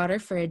his daughter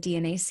for a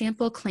DNA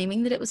sample,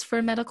 claiming that it was for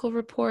a medical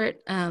report,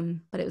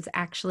 but it was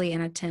actually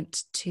an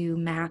attempt to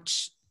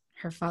match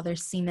her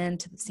father's semen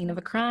to the scene of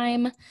a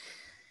crime.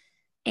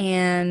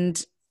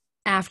 And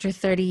after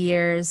 30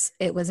 years,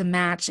 it was a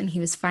match and he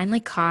was finally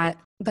caught.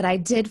 But I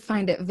did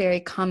find it very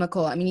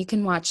comical. I mean, you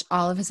can watch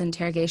all of his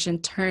interrogation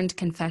turned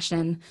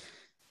confession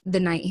the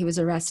night he was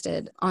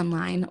arrested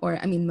online, or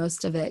I mean,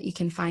 most of it, you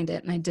can find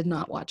it. And I did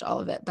not watch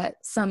all of it, but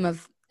some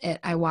of it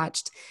I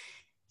watched.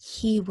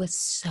 He was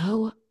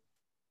so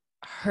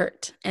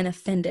hurt and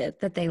offended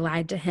that they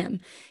lied to him.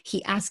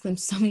 He asked them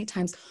so many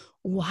times,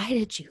 "Why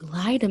did you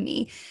lie to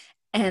me?"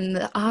 And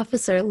the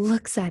officer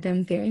looks at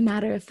him very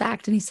matter of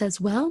fact and he says,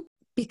 "Well,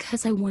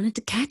 because I wanted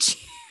to catch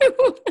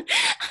you."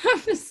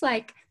 I'm just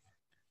like,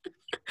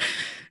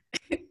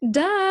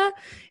 duh.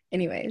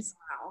 Anyways.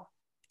 Wow.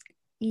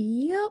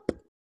 Yep.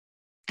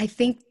 I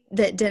think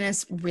that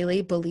Dennis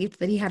really believed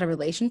that he had a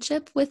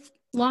relationship with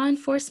law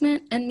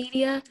enforcement and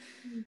media.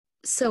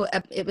 So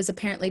it was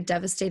apparently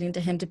devastating to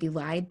him to be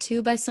lied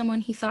to by someone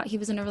he thought he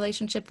was in a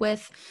relationship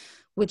with,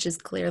 which is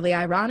clearly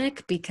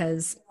ironic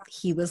because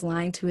he was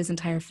lying to his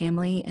entire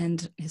family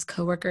and his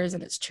coworkers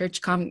and his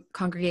church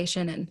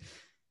congregation. And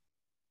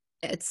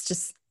it's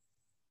just,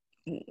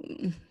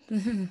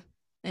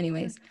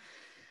 anyways.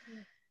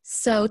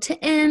 So to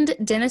end,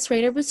 Dennis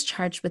Rader was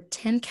charged with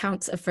 10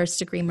 counts of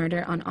first-degree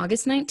murder on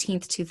August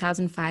 19th,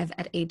 2005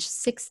 at age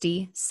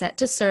 60, set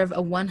to serve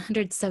a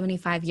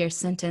 175-year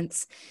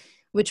sentence,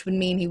 which would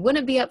mean he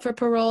wouldn't be up for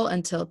parole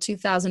until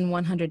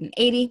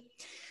 2180.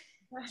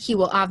 He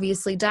will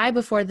obviously die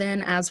before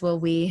then, as will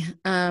we.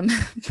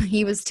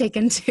 He was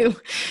taken to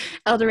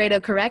El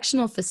Dorado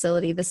Correctional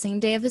Facility the same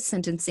day of his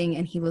sentencing,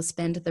 and he will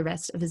spend the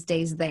rest of his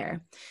days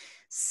there.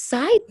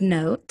 Side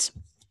note,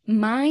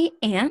 my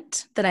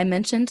aunt that I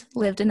mentioned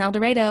lived in El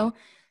Dorado,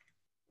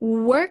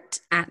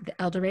 worked at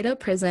the El Dorado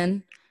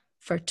prison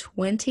for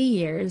 20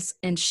 years,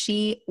 and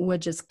she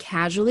would just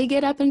casually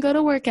get up and go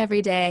to work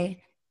every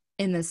day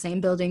in the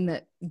same building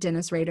that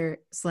Dennis Rader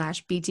 /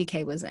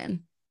 BTK was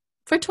in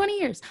for 20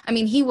 years. I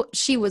mean,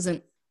 she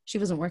wasn't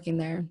working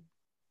there.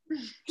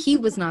 He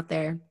was not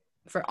there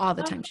for all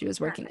the time she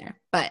was working there.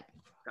 But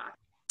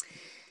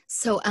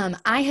so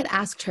I had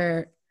asked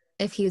her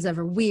if he was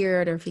ever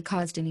weird or if he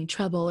caused any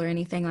trouble or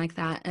anything like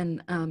that.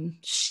 And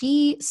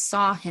she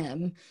saw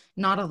him,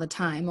 not all the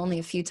time, only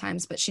a few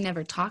times, but she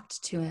never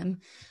talked to him.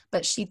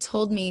 But she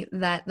told me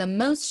that the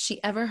most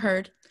she ever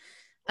heard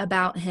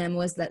about him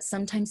was that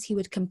sometimes he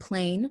would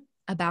complain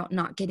about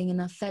not getting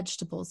enough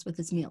vegetables with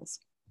his meals.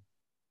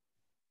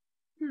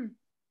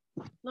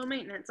 Low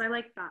maintenance. I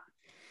like that.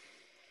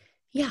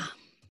 Yeah.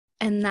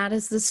 And that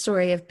is the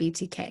story of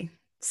BTK,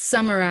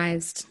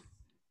 summarized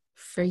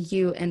for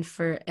you and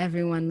for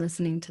everyone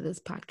listening to this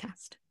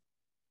podcast.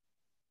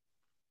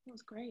 That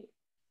was great.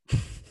 That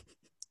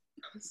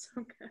was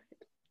so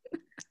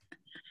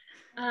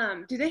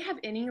good. Do they have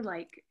any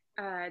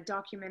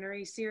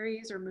documentary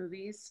series or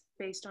movies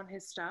based on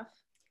his stuff?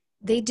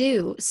 They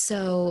do.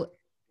 So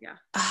yeah,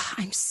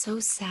 I'm so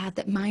sad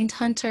that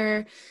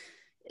Mindhunter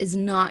is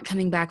not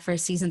coming back for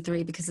season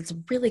 3 because it's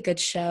a really good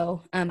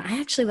show. I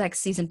actually like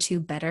season 2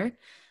 better,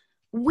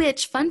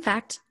 which, fun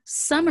fact,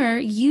 Summer,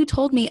 you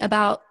told me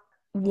about,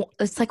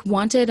 it's like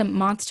Wanted, a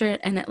Monster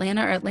in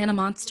Atlanta, or Atlanta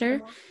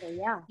Monster.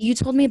 Yeah. You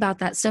told me about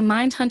that. So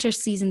Mindhunter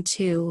season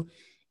 2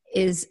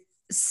 is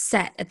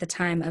set at the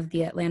time of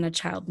the Atlanta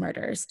child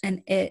murders,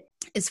 and it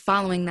is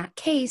following that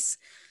case.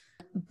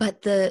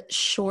 But the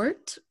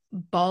short,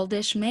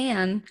 baldish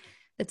man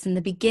that's in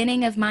the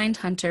beginning of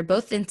Mindhunter,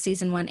 both in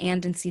season 1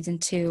 and in season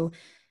 2,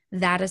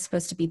 that is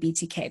supposed to be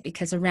BTK,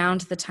 because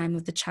around the time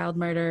of the child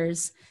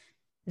murders,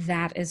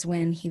 that is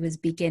when he was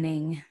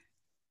beginning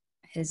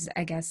his,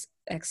 I guess,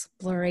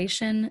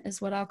 exploration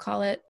is what I'll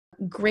call it.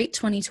 Great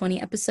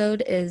 2020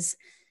 episode is,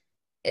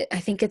 I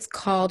think it's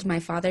called My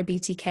Father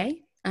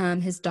BTK.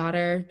 His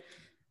daughter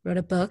wrote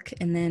a book,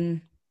 and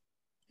then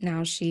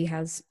now she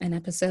has an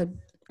episode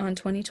on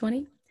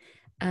 2020.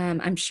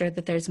 I'm sure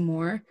that there's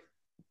more,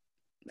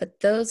 but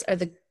those are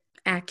the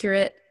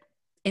accurate,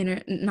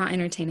 not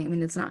entertaining. I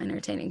mean, it's not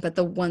entertaining, but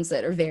the ones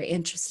that are very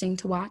interesting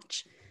to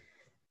watch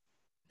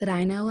that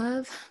I know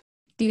of.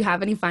 Do you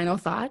have any final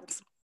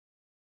thoughts?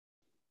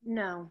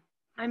 No.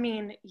 I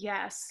mean,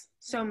 yes,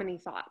 so many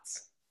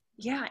thoughts.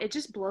 Yeah, it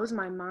just blows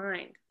my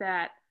mind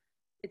that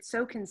it's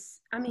so,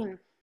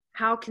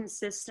 how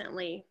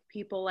consistently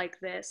people like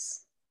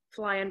this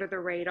fly under the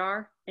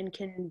radar and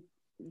can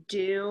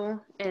do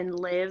and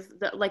live.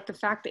 The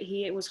fact that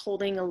he was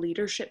holding a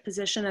leadership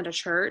position at a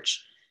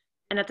church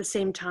and at the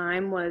same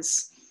time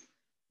was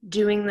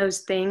doing those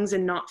things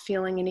and not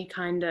feeling any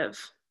kind of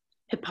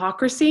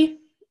hypocrisy,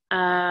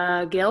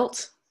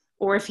 guilt,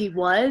 or if he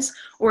was,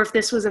 or if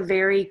this was a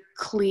very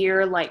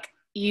clear,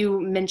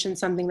 you mentioned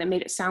something that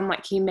made it sound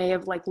like he may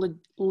have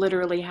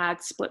literally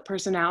had split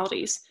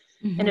personalities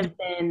and have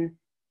been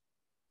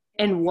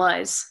and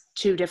was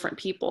two different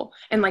people.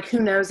 And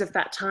who knows if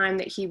that time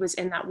that he was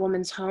in that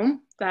woman's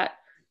home, that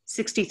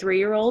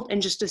 63-year-old,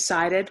 and just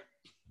decided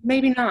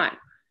maybe not,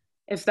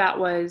 if that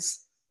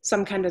was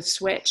some kind of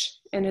switch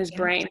in his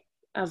brain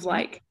of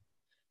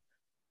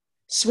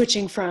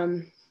switching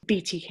from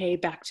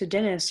BTK back to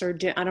Dennis, or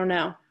I don't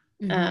know.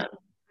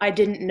 I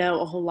didn't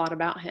know a whole lot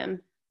about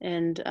him,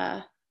 and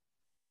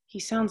he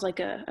sounds like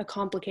a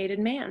complicated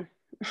man.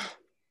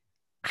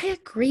 I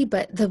agree,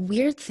 but the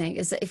weird thing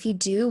is that if you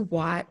do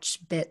watch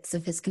bits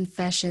of his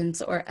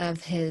confessions or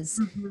of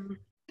Mm-hmm.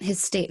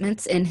 his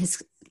statements in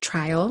his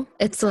trial,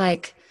 it's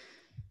like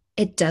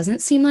it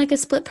doesn't seem like a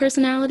split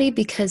personality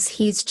because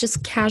he's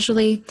just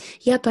casually,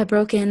 yep, I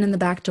broke in the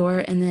back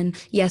door, and then,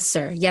 yes,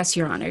 sir, yes,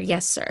 Your Honor,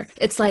 yes, sir.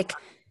 It's like,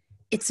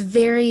 it's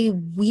very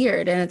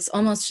weird, and it's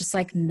almost just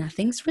like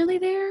nothing's really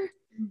there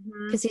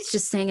Mm-hmm. because he's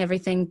just saying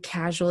everything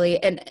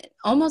casually and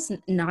almost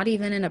not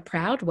even in a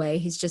proud way.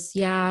 He's just,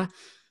 yeah,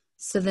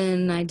 so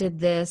then I did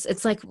this.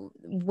 It's like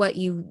what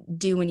you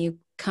do when you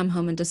come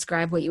home and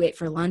describe what you ate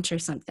for lunch or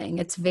something.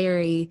 It's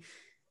very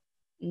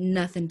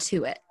nothing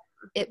to it.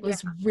 It Yeah,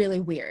 was really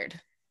weird.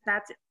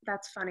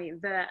 that's funny.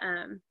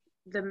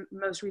 The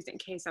most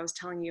recent case I was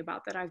telling you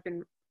about that I've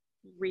been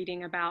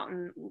reading about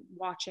and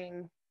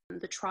watching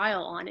the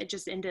trial on, it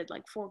just ended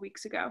like 4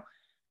 weeks ago.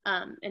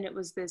 And it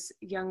was this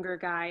younger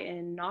guy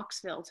in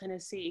Knoxville,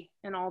 Tennessee,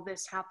 and all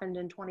this happened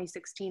in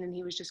 2016, and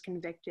he was just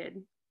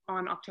convicted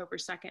on October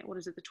 2nd. What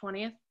is it, the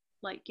 20th?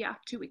 Like, yeah,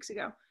 2 weeks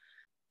ago.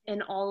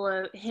 And all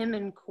of him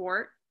in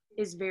court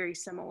is very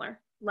similar.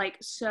 Like,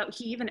 so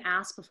he even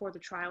asked before the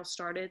trial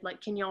started,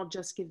 like, can y'all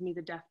just give me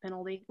the death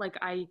penalty? Like,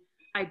 I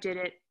did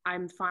it.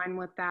 I'm fine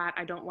with that.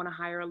 I don't want to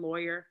hire a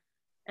lawyer.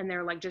 And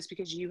they're like, just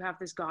because you have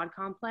this God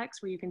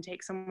complex where you can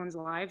take someone's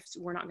lives,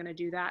 we're not going to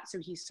do that. So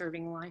he's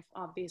serving life,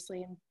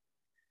 obviously,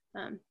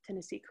 in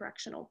Tennessee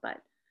Correctional.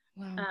 But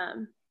Wow.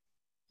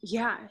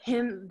 yeah,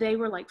 they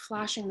were like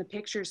flashing the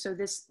pictures. So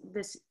this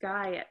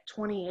guy at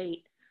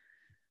 28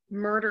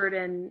 murdered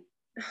and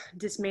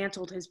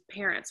dismantled his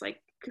parents, like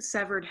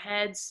severed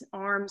heads,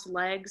 arms,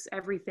 legs,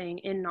 everything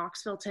in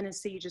Knoxville,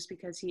 Tennessee, just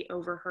because he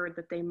overheard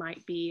that they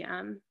might be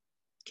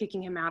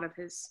kicking him out of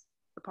his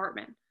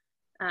apartment,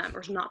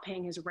 or not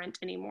paying his rent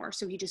anymore.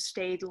 So he just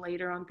stayed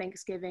later on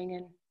Thanksgiving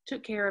and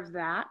took care of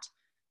that.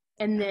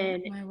 And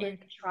then in the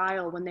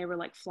trial, when they were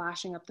like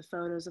flashing up the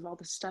photos of all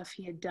the stuff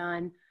he had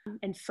done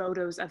and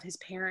photos of his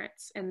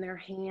parents and their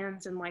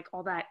hands and like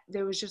all that,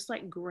 there was just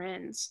like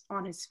grins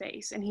on his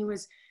face. And he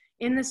was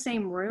in the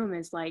same room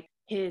as like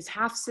his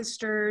half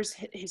sisters,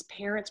 his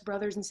parents,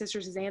 brothers and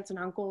sisters, his aunts and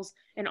uncles,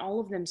 and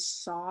all of them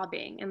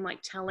sobbing and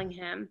like telling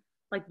him,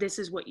 like, this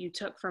is what you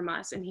took from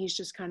us. And he's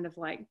just kind of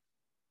like,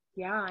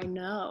 yeah, I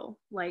know.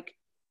 Like,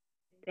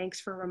 thanks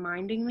for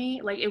reminding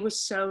me. Like, it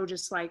was so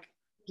just like,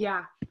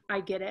 yeah,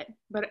 I get it.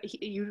 But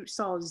you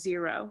saw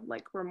zero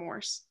like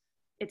remorse.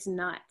 It's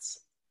nuts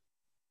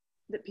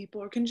that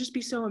people can just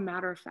be so a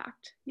matter of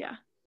fact. Yeah.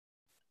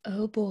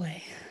 Oh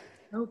boy.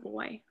 Oh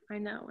boy. I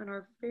know. In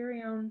our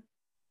very own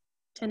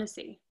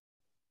Tennessee.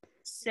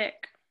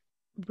 Sick.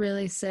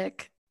 Really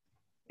sick.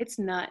 It's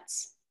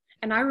nuts.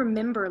 And I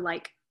remember,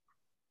 like,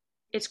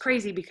 it's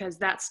crazy because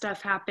that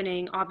stuff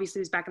happening obviously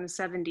was back in the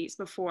 70s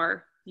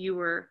before you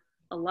were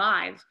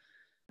alive.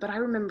 But I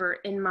remember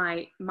in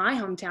my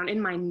hometown, in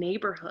my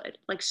neighborhood,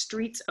 like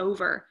streets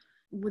over,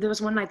 there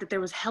was one night that there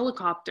was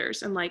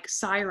helicopters and like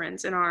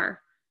sirens in our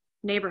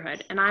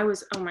neighborhood. And I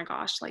was, oh my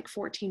gosh, like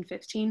 14,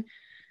 15.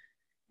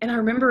 And I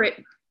remember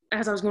it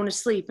as I was going to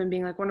sleep and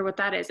being like, wonder what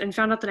that is. And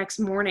found out the next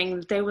morning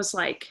that they was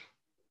like,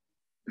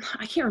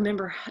 I can't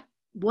remember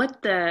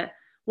what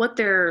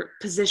their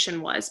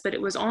position was, but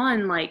it was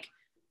on like,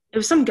 it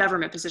was some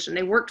government position.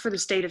 They worked for the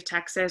state of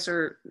Texas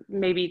or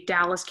maybe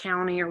Dallas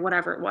County or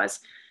whatever it was.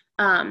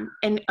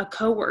 And a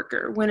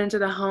coworker went into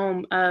the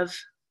home of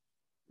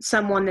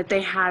someone that they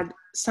had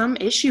some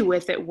issue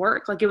with at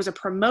work. Like, it was a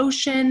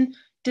promotion.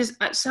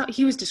 So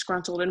he was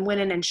disgruntled and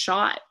went in and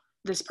shot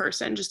this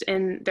person just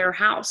in their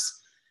house.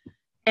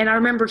 And I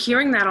remember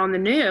hearing that on the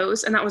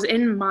news, and that was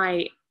in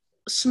my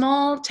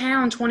small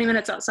town 20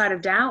 minutes outside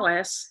of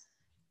Dallas,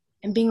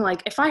 and being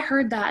like, if I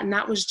heard that and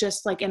that was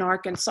just like in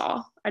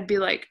Arkansas, I'd be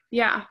like,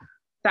 yeah,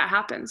 that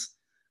happens.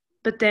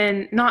 But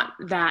then not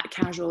that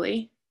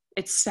casually.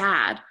 It's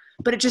sad,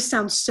 but it just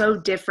sounds so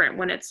different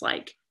when it's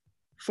like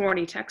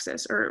Forney,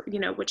 Texas, or,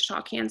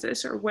 Wichita,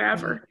 Kansas, or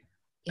wherever.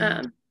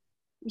 Yeah.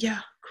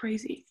 Yeah,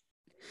 crazy.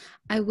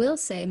 I will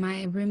say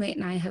my roommate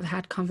and I have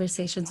had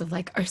conversations of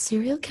like, are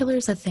serial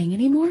killers a thing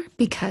anymore?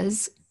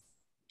 Because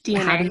DNA.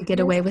 how do you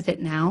get away with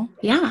it now?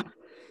 Yeah.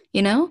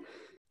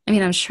 I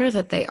mean, I'm sure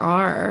that they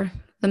are.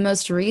 The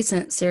most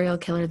recent serial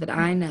killer that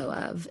I know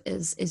of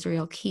is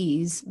Israel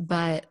Keys,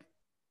 but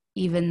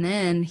even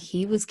then,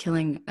 he was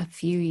killing a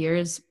few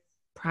years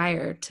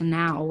prior to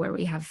now, where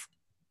we have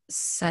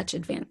such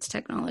advanced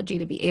technology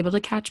to be able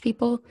to catch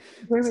people.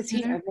 Where was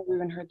he? I've never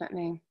even heard that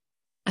name.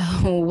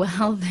 Oh,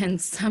 well then,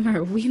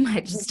 Summer, we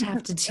might just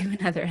have to do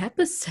another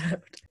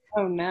episode.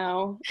 Oh,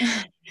 no.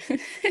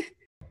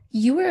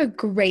 You were a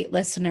great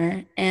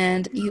listener,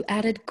 and you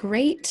added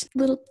great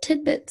little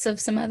tidbits of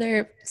some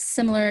other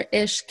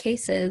similar-ish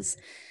cases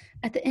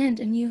at the end,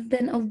 and you've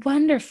been a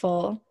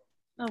wonderful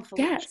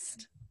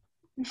guest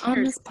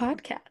on this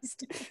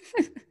podcast.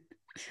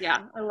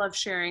 Yeah, I love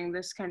sharing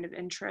this kind of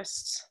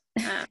interests.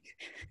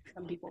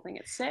 Some people think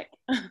it's sick.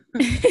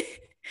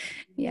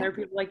 Yeah. There are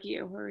people like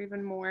you who are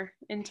even more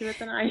into it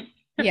than I.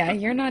 Yeah,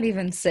 you're not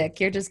even sick.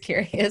 You're just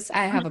curious.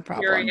 I have a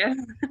problem.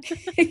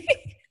 Curious.